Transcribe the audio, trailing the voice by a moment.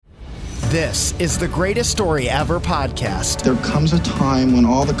This is the Greatest Story Ever podcast. There comes a time when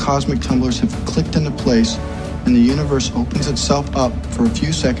all the cosmic tumblers have clicked into place and the universe opens itself up for a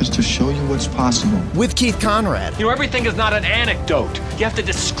few seconds to show you what's possible. With Keith Conrad. You know, everything is not an anecdote. You have to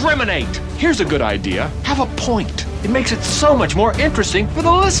discriminate. Here's a good idea. Have a point. It makes it so much more interesting for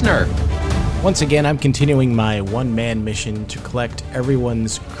the listener. Once again, I'm continuing my one-man mission to collect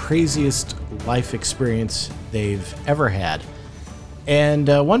everyone's craziest life experience they've ever had. And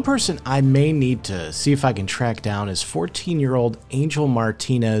one person I may need to see if I can track down is 14-year-old Angel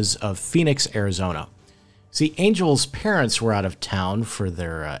Martinez of Phoenix, Arizona. See, Angel's parents were out of town for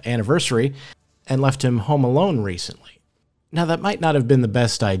their anniversary and left him home alone recently. Now, that might not have been the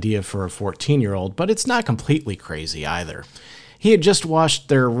best idea for a 14-year-old, but it's not completely crazy either. He had just washed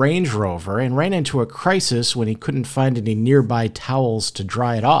their Range Rover and ran into a crisis when he couldn't find any nearby towels to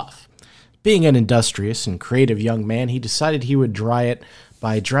dry it off. Being an industrious and creative young man, he decided he would dry it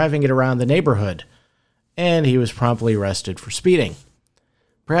by driving it around the neighborhood, and he was promptly arrested for speeding.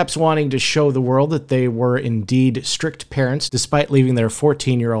 Perhaps wanting to show the world that they were indeed strict parents despite leaving their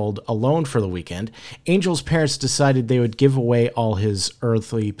 14-year-old alone for the weekend, Angel's parents decided they would give away all his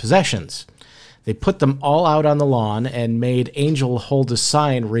earthly possessions. They put them all out on the lawn and made Angel hold a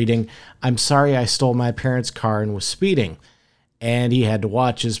sign reading, "I'm sorry I stole my parents' car and was speeding." And he had to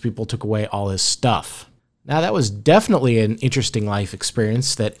watch as people took away all his stuff. Now, that was definitely an interesting life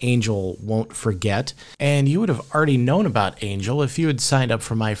experience that Angel won't forget, and you would have already known about Angel if you had signed up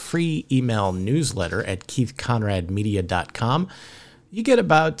for my free email newsletter at keithconradmedia.com. You get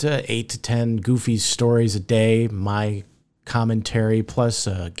about 8 to 10 goofy stories a day, my commentary plus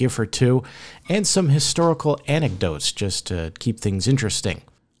a gif or two, and some historical anecdotes just to keep things interesting.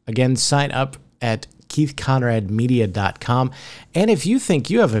 Again, sign up at keithconradmedia.com. And if you think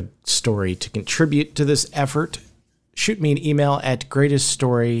you have a story to contribute to this effort, shoot me an email at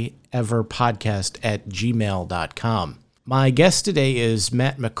greateststoryeverpodcast@gmail.com. My guest today is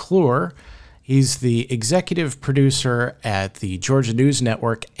Matt McClure. He's the executive producer at the Georgia News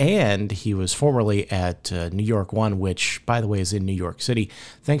Network, and he was formerly at New York One, which, by the way, is in New York City.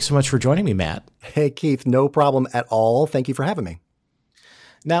 Thanks so much for joining me, Matt. Hey, Keith, no problem at all. Thank you for having me.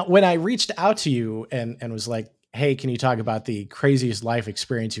 Now, when I reached out to you and was like, hey, can you talk about the craziest life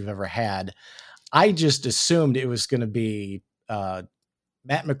experience you've ever had? I just assumed it was going to be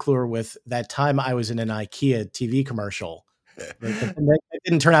Matt McClure with that time I was in an IKEA TV commercial. And that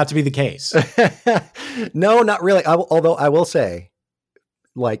didn't turn out to be the case. No, not really. Although I will say,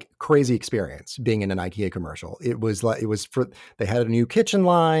 like, crazy experience being in an IKEA commercial. They had a new kitchen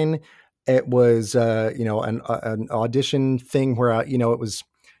line. It was, an audition thing where, it was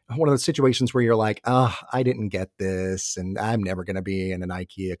one of those situations where you're like, I didn't get this and I'm never going to be in an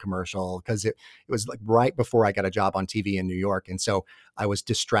IKEA commercial, because it was like right before I got a job on TV in New York. And so I was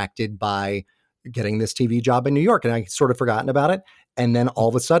distracted by getting this TV job in New York and I sort of forgotten about it. And then all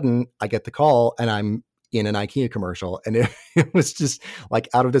of a sudden I get the call and I'm in an IKEA commercial, and it was just like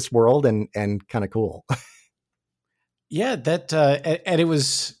out of this world and kind of cool. Yeah, that and it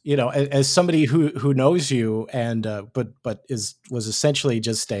was, as somebody who knows you and but was essentially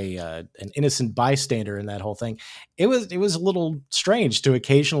just an innocent bystander in that whole thing. It was a little strange to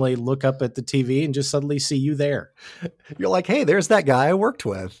occasionally look up at the TV and just suddenly see you there. You're like, hey, there's that guy I worked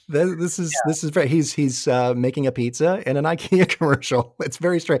with. This is very, he's making a pizza in an IKEA commercial. It's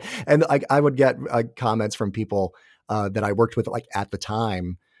very strange. And I would get comments from people that I worked with like at the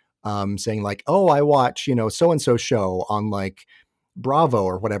time. Saying like, oh, I watch, so-and-so show on like Bravo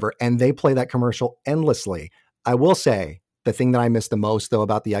or whatever. And they play that commercial endlessly. I will say the thing that I miss the most though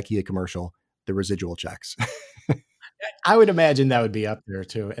about the IKEA commercial, the residual checks. I would imagine that would be up there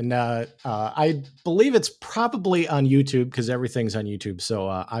too. And I believe it's probably on YouTube because everything's on YouTube. So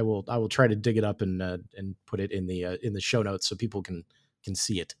I will try to dig it up and put it in the show notes so people can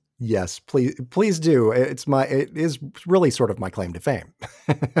see it. Yes, please do. It is really sort of my claim to fame.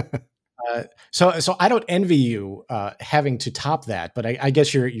 So I don't envy you having to top that, but I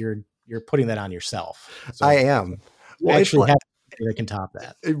guess you're putting that on yourself. So I am. Well, actually have that can top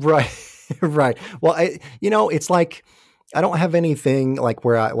that. Right. Right. Well, it's like, I don't have anything like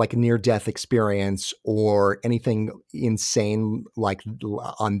where I like a near death experience or anything insane like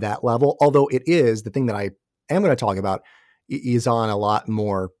on that level. Although it is the thing that I am going to talk about is on a lot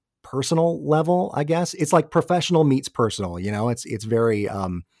more personal level, I guess. It's like professional meets personal, it's very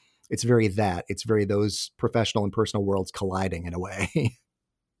those professional and personal worlds colliding in a way.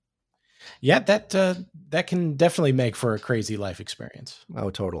 Yeah, that can definitely make for a crazy life experience. Oh,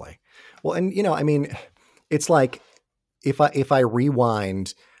 totally. Well, and it's like if I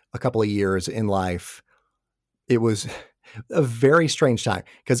rewind a couple of years in life, it was A very strange time.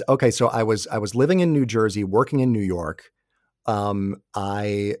 Because okay, so I was living in New Jersey, working in New York.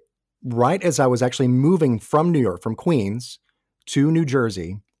 I right as I was actually moving from New York, from Queens to New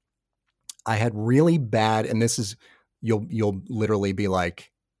Jersey, I had really bad, and this is you'll literally be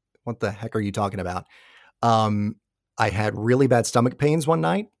like, what the heck are you talking about? Um, I had really bad stomach pains one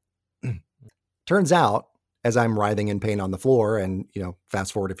night. Turns out, as I'm writhing in pain on the floor, and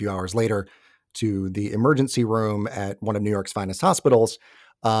fast forward a few hours later to the emergency room at one of New York's finest hospitals,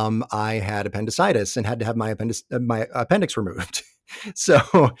 I had appendicitis and had to have my appendix removed.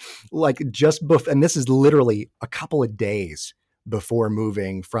 So, like and this is literally a couple of days before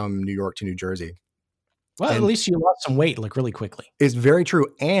moving from New York to New Jersey. Well, at least you lost some weight like really quickly. It's very true,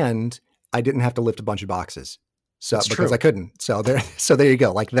 and I didn't have to lift a bunch of boxes, because I couldn't. So there you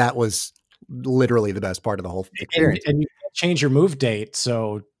go. Like that was literally the best part of the whole experience. And you can't change your move date,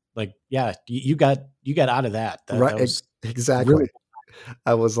 so like, yeah, you got out of that. Right, that was exactly. Really.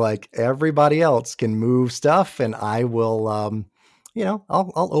 I was like, everybody else can move stuff, and I will,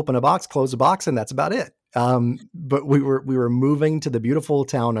 I'll open a box, close a box, and that's about it. But we were moving to the beautiful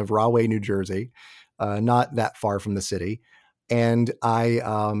town of Rahway, New Jersey, not that far from the city, and I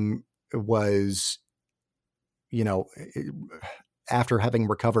was, after having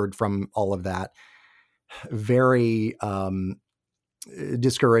recovered from all of that, very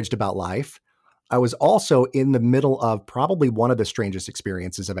discouraged about life. I was also in the middle of probably one of the strangest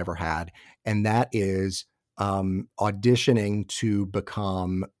experiences I've ever had, and that is auditioning to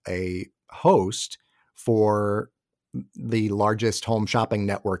become a host for the largest home shopping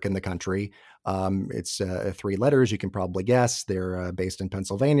network in the country. It's 3 letters. You can probably guess. They're based in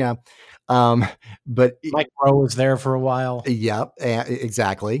Pennsylvania. But McClure was there for a while. Yep,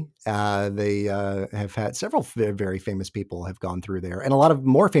 exactly. They have had several very famous people have gone through there, and a lot of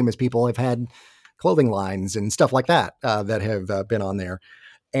more famous people have had clothing lines and stuff like that that have been on there.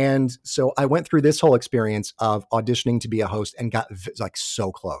 And so I went through this whole experience of auditioning to be a host and got like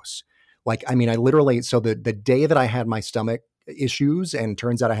so close. Like, I mean, I literally, so the day that I had my stomach issues and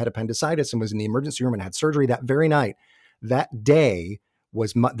turns out I had appendicitis and was in the emergency room and had surgery that very night, that day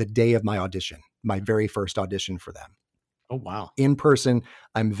was the day of my audition, my very first audition for them. Oh, wow. In person.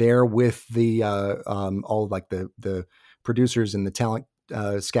 I'm there with the, all like the producers and the talent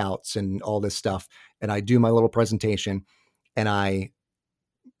scouts and all this stuff. And I do my little presentation and I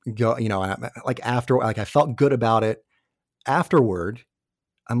go, I felt good about it. Afterward,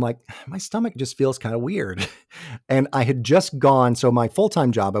 I'm like, my stomach just feels kind of weird. And I had just gone. So my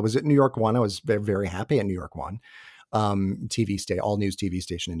full-time job, I was at New York One. I was very, very happy at New York One, all news TV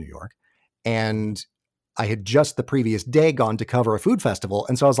station in New York. And I had just the previous day gone to cover a food festival.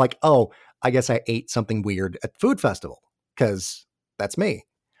 And so I was like, oh, I guess I ate something weird at the food festival because that's me.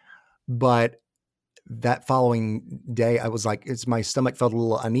 But that following day, I was like, my stomach felt a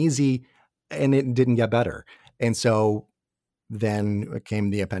little uneasy and it didn't get better. And so then came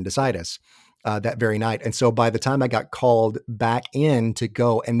the appendicitis that very night. And so by the time I got called back in to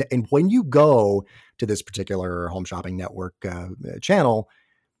go, and when you go to this particular home shopping network channel,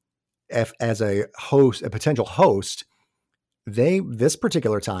 as a host, a potential host, this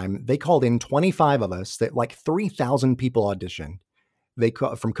particular time, they called in 25 of us, that like 3,000 people auditioned.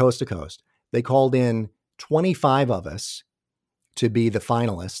 From coast to coast. They called in 25 of us to be the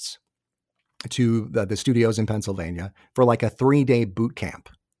finalists to the studios in Pennsylvania for like a 3-day boot camp.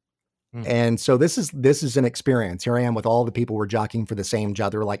 And so this is an experience. Here I am with all the people who were jockeying for the same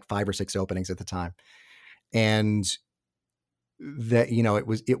job. There were like 5 or 6 openings at the time. And that,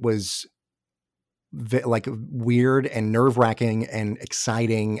 it was like weird and nerve-wracking and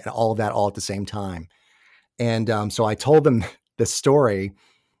exciting and all of that all at the same time. And so I told them the story,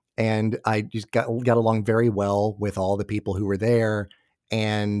 and I just got along very well with all the people who were there.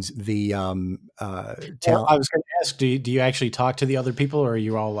 And the well, I was going to ask, do you actually talk to the other people, or are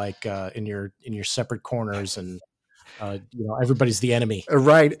you all like in your separate corners and everybody's the enemy?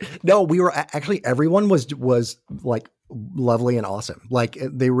 Right. No, we were actually, everyone was like lovely and awesome. Like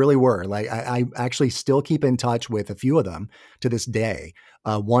they really were. Like I actually still keep in touch with a few of them to this day.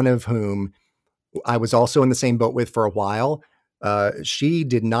 One of whom I was also in the same boat with for a while. She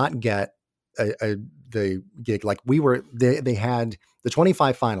did not get the gig. Like we were, they had the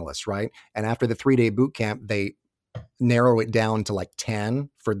 25 finalists, right? And after the 3-day boot camp, they narrow it down to like 10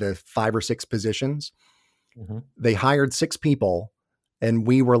 for the 5 or 6 positions. Mm-hmm. They hired 6 people and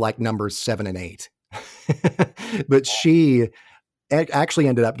we were like numbers 7 and 8. But she actually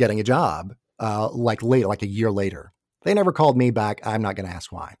ended up getting a job like a year later. They never called me back. I'm not going to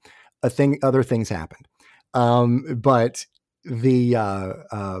ask why. Other things happened. But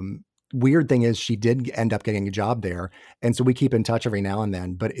weird thing is she did end up getting a job there. And so we keep in touch every now and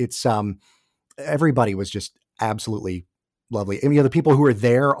then, but it's, everybody was just absolutely lovely. And, the people who were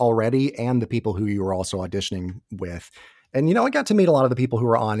there already and the people who you were also auditioning with. And, I got to meet a lot of the people who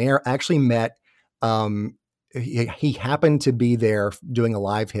were on air. I actually met, he happened to be there doing a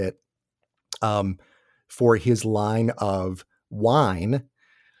live hit, for his line of wine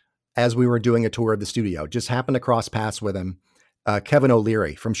as we were doing a tour of the studio. Just happened to cross paths with him. Kevin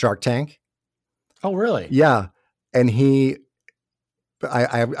O'Leary from Shark Tank. Oh, really? Yeah. And he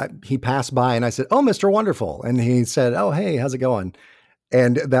passed by and I said, "Oh, Mr. Wonderful." And he said, "Oh, hey, how's it going?"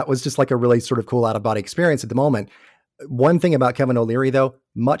 And that was just like a really sort of cool out of body experience at the moment. One thing about Kevin O'Leary, though,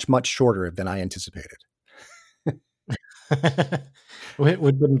 much, much shorter than I anticipated. It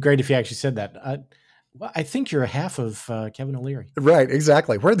would have been great if you actually said that. Well, I think you're a half of Kevin O'Leary. Right.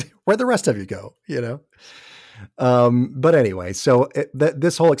 Exactly. Where'd the rest of you go? But anyway, so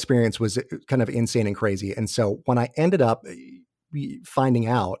this whole experience was kind of insane and crazy. And so when I ended up finding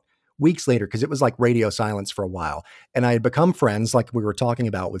out weeks later, because it was like radio silence for a while, and I had become friends, like we were talking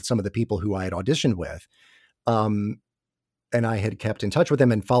about, with some of the people who I had auditioned with, and I had kept in touch with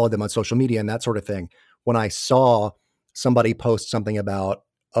them and followed them on social media and that sort of thing. When I saw somebody post something about,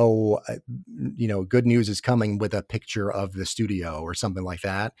 good news is coming, with a picture of the studio or something like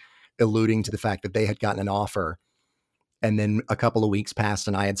that, alluding to the fact that they had gotten an offer, and then a couple of weeks passed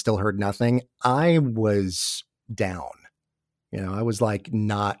and I had still heard nothing, I was down. I was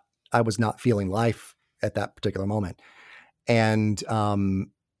not feeling life at that particular moment. And,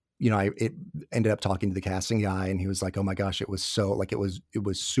 I ended up talking to the casting guy, and he was like, "Oh my gosh, it was so like, it was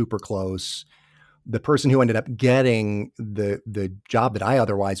super close." The person who ended up getting the job that I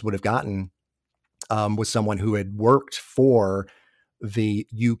otherwise would have gotten, was someone who had worked for the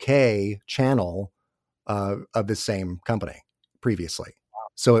UK channel of the same company previously.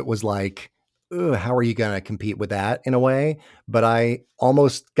 So it was like, ugh, how are you going to compete with that in a way? But I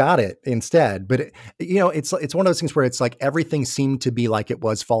almost got it instead. But it's one of those things where it's like everything seemed to be like it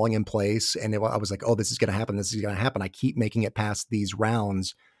was falling in place, and I was like, oh, this is going to happen. This is going to happen. I keep making it past these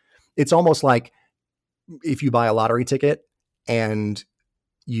rounds. It's almost like if you buy a lottery ticket and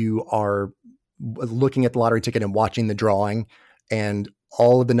you are looking at the lottery ticket and watching the drawing, and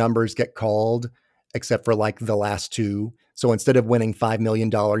all of the numbers get called except for like the last two. So instead of winning $5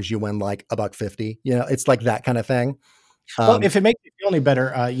 million, you win like $1.50. It's like that kind of thing. Well, if it makes you feel any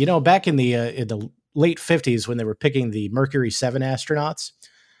better, back in the late 50s when they were picking the Mercury 7 astronauts,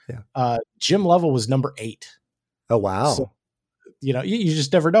 Jim Lovell was number 8. Oh, wow. So, you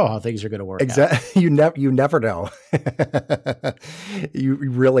just never know how things are going to work. Exactly. You never know. You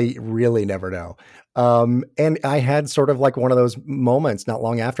really, really never know. And I had sort of like one of those moments not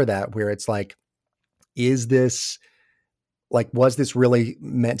long after that where it's like, was this really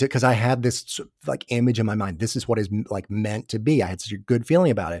meant to, because I had this like image in my mind. This is what is like meant to be. I had such a good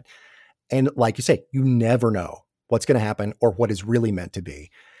feeling about it. And like you say, you never know what's going to happen or what is really meant to be.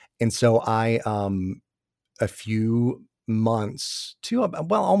 And so I, a few months to,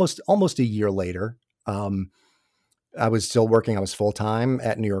 well, almost a year later, I was still working. I was full-time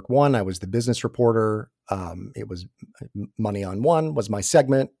at New York One. I was the business reporter. It was Money on One was my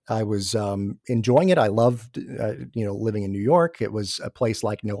segment. I was enjoying it. I loved, living in New York. It was a place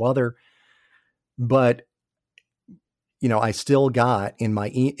like no other. But, I still got in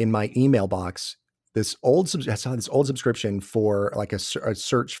my email box I saw this old subscription for like a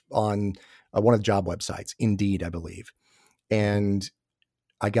search on one of the job websites, Indeed, I believe. And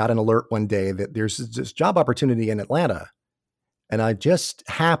I got an alert one day that there's this job opportunity in Atlanta. And I just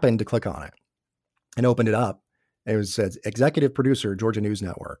happened to click on it and opened it up. And it says executive producer, Georgia News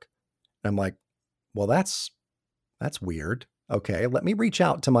Network. And I'm like, well, that's weird. Okay, let me reach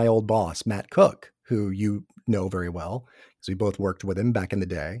out to my old boss, Matt Cook, who you know very well, because we both worked with him back in the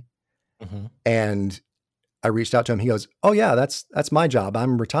day. Mm-hmm. And I reached out to him. He goes, "Oh yeah, that's my job.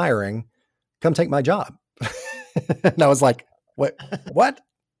 I'm retiring. Come take my job." And I was like, what?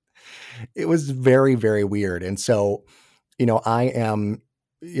 It was very, very weird. And so, I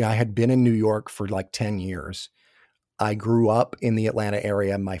had been in New York for like 10 years. I grew up in the Atlanta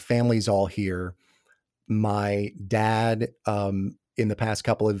area. My family's all here. My dad, in the past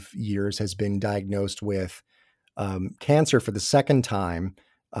couple of years, has been diagnosed with cancer for the second time.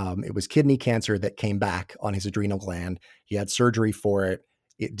 It was kidney cancer that came back on his adrenal gland. He had surgery for it.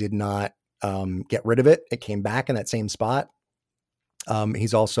 It did not get rid of it. It came back in that same spot.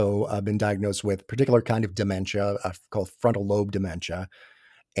 He's also been diagnosed with a particular kind of dementia called frontal lobe dementia,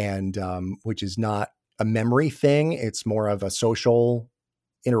 and which is not a memory thing. It's more of a social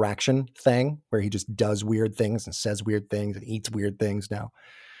interaction thing where he just does weird things and says weird things and eats weird things now.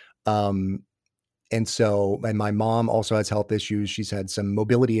 Um, and my mom also has health issues. She's had some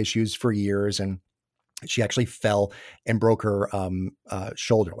mobility issues for years, and she actually fell and broke her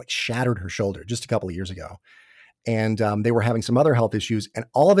shoulder, like shattered her shoulder just a couple of years ago. And they were having some other health issues, and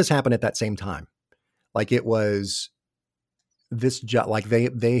all of this happened at that same time. Like it was this job, like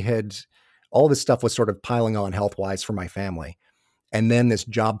they had all this stuff was sort of piling on health wise for my family, and then this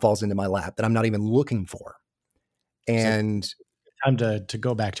job falls into my lap that I'm not even looking for. And time to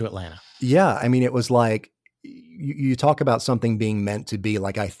go back to Atlanta. Yeah, I mean, it was like you talk about something being meant to be.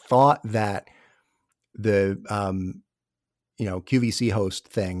 Like I thought that the QVC host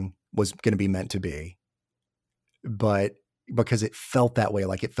thing was going to be meant to be, but because it felt that way,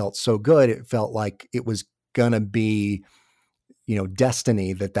 like it felt so good, it felt like it was going to be,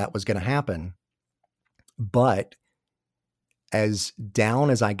 destiny that was going to happen. But as down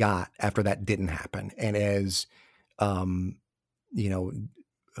as I got after that didn't happen, and as you know,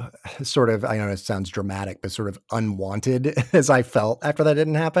 sort of, I know it sounds dramatic, but sort of unwanted as I felt after that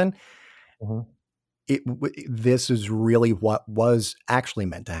didn't happen, this is really what was actually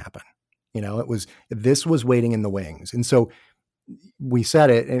meant to happen. This was waiting in the wings. And so we said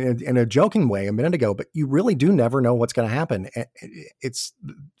it in a joking way a minute ago, but you really do never know what's going to happen. It's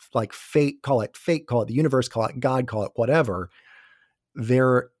like fate, call it the universe, call it God, call it whatever.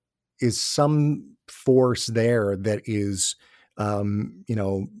 There is some force there that is,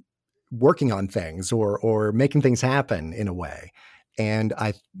 working on things or making things happen in a way. And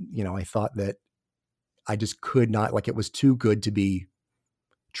I thought that I just could not, like, it was too good to be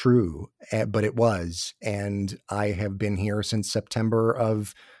true, but it was. And I have been here since September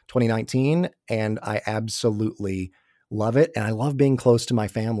of 2019, and I absolutely love it. And I love being close to my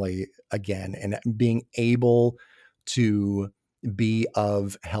family again and being able to be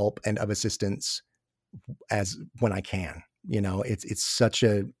of help and of assistance as when I can. It's such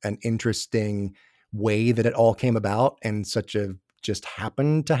an interesting way that it all came about, and such a just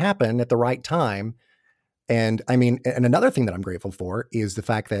happened to happen at the right time. And I mean, and another thing that I'm grateful for is the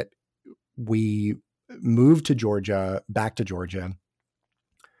fact that we moved back to Georgia,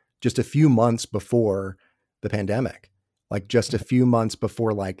 just a few months before the pandemic, like just a few months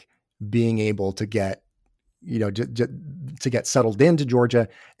before, like being able to get, to get settled into Georgia.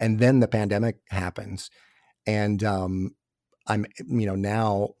 And then the pandemic happens. And I'm,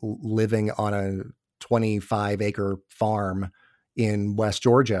 now living on a 25-acre farm in West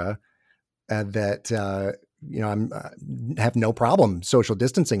Georgia that, I'm have no problem social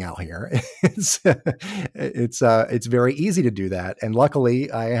distancing out here. It's very easy to do that. And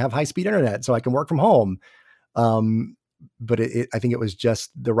luckily I have high speed internet, so I can work from home. But I think it was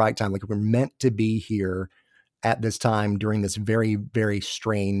just the right time. Like we're meant to be here at this time during this very, very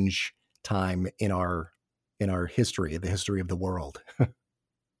strange time in our history, the history of the world.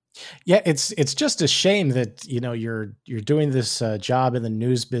 Yeah, it's just a shame that you're doing this job in the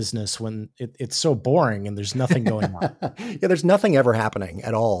news business when it's so boring and there's nothing going on. Yeah, there's nothing ever happening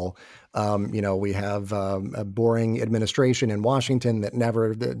at all. We have a boring administration in Washington that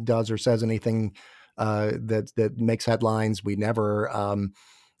never does or says anything that makes headlines. We never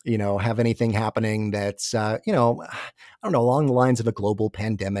have anything happening that's I don't know, along the lines of a global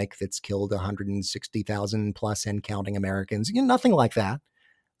pandemic that's killed 160,000 plus and counting Americans. Nothing like that.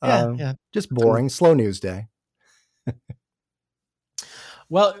 Yeah. Just boring, slow news day.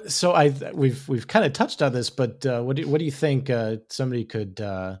 Well, so we've kind of touched on this, but what do you think somebody could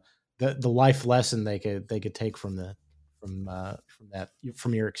the life lesson they could take from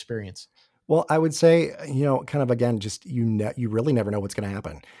your experience? Well, I would say, kind of again, just you really never know what's going to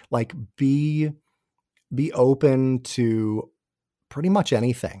happen. Like be open to pretty much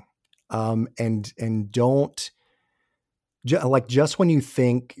anything, and don't. Just when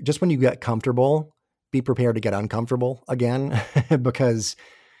you get comfortable, be prepared to get uncomfortable again, because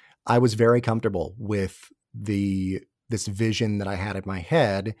I was very comfortable with this vision that I had in my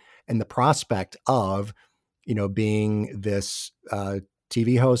head and the prospect of, being this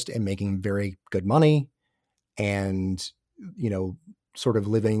TV host and making very good money and, sort of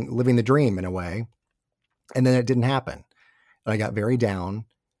living the dream in a way. And then it didn't happen. And I got very down.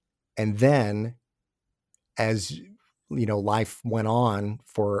 And then as life went on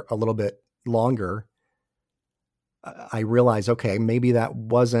for a little bit longer, I realized, okay, maybe that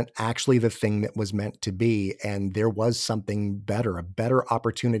wasn't actually the thing that was meant to be. And there was something better, a better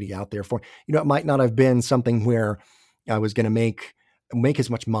opportunity out there for, it might not have been something where I was going to make as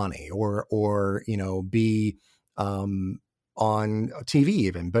much money or, be, on TV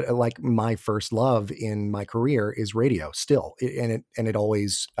even, but like my first love in my career is radio still. It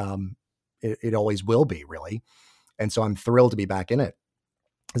always, it always will be, really. And so I'm thrilled to be back in it.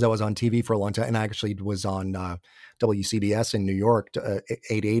 because I was on TV for a long time, and I actually was on WCBS in New York,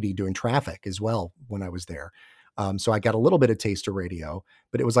 880, doing traffic as well when I was there. So I got a little bit of taste of radio,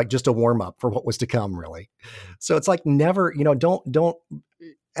 but it was like just a warm up for what was to come, really. So it's like never, don't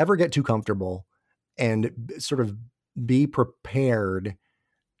ever get too comfortable, and sort of be prepared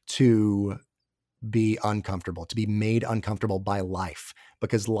to be uncomfortable, to be made uncomfortable by life,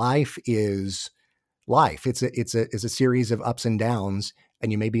 because life is life. It's a series of ups and downs,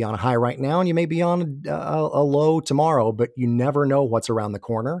 and you may be on a high right now, and you may be on a low tomorrow, but you never know what's around the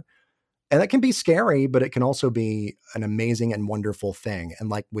corner. And that can be scary, but it can also be an amazing and wonderful thing. And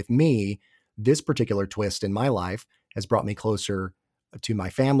like with me, this particular twist in my life has brought me closer to my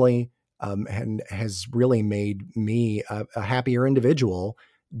family, and has really made me a happier individual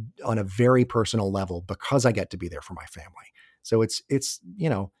on a very personal level, because I get to be there for my family. So it's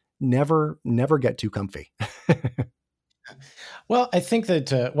never get too comfy. Well, I think that,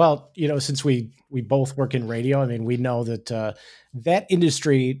 since we both work in radio, I mean, we know that that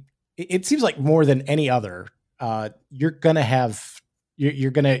industry, it seems like more than any other, you're going to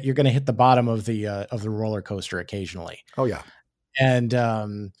hit the bottom of the roller coaster occasionally. Oh yeah. And,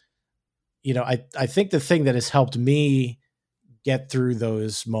 I think the thing that has helped me get through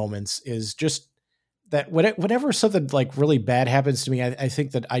those moments is just that whenever something like really bad happens to me, I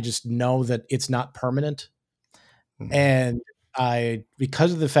think that I just know that it's not permanent. Mm-hmm. And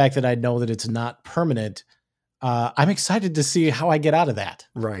because of the fact that I know that it's not permanent, I'm excited to see how I get out of that.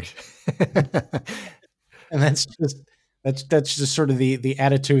 Right. And that's just sort of the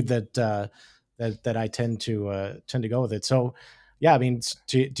attitude that I tend to go with it. So yeah, I mean,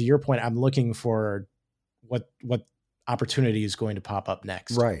 to your point, I'm looking for what opportunity is going to pop up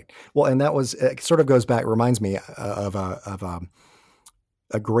next. Right. Well, and that was, it sort of goes back, reminds me of a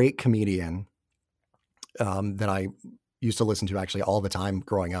great comedian that I used to listen to actually all the time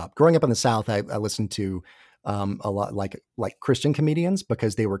growing up. Growing up in the South, I listened to a lot like Christian comedians,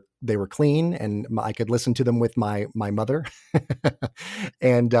 because they were clean, and I could listen to them with my mother.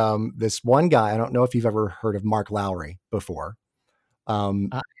 And this one guy, I don't know if you've ever heard of Mark Lowry before.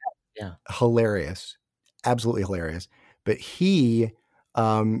 Yeah. Hilarious. Absolutely hilarious. But he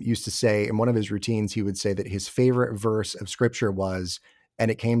used to say, in one of his routines, he would say that his favorite verse of scripture was, "And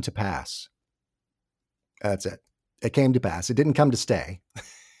it came to pass." That's it. It came to pass. It didn't come to stay.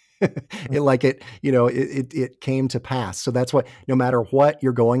 It came to pass. So that's what, no matter what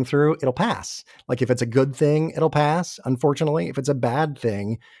you're going through, it'll pass. Like if it's a good thing, it'll pass. Unfortunately, if it's a bad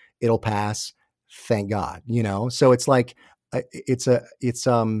thing, it'll pass. Thank God, So it's like,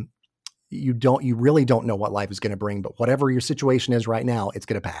 you really don't know what life is going to bring, but whatever your situation is right now, it's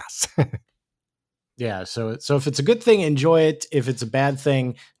going to pass. Yeah. So if it's a good thing, enjoy it. If it's a bad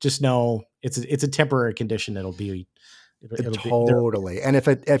thing, just know it's a temporary condition. It'll be totally. And if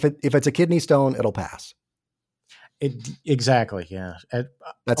it's a kidney stone, it'll pass. Exactly. Yeah.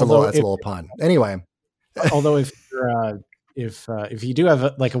 That's a little pun. Anyway, although if you do have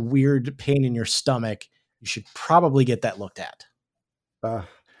a weird pain in your stomach, you should probably get that looked at.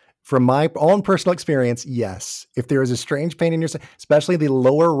 From my own personal experience, yes. If there is a strange pain in your, especially the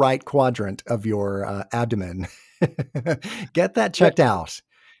lower right quadrant of your abdomen, get that checked out.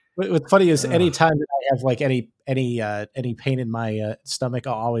 What's funny is anytime that I have any pain in my stomach,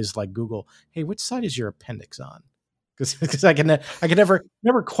 I'll always Google, "Hey, which side is your appendix on?" Because I can never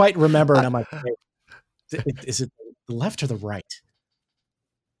quite remember, and I'm like, is it the left or the right?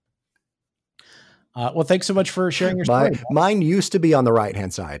 Well, thanks so much for sharing your story. Mine used to be on the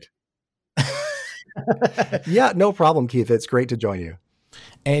right-hand side. Yeah, no problem, Keith. It's great to join you.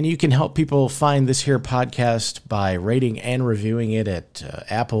 And you can help people find this here podcast by rating and reviewing it at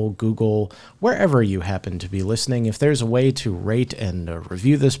Apple, Google, wherever you happen to be listening. If there's a way to rate and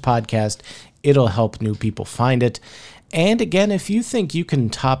review this podcast, it'll help new people find it. And again, if you think you can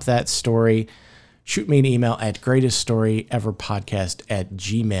top that story, shoot me an email at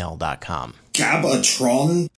greateststoryeverpodcast@gmail.com. Gabatron?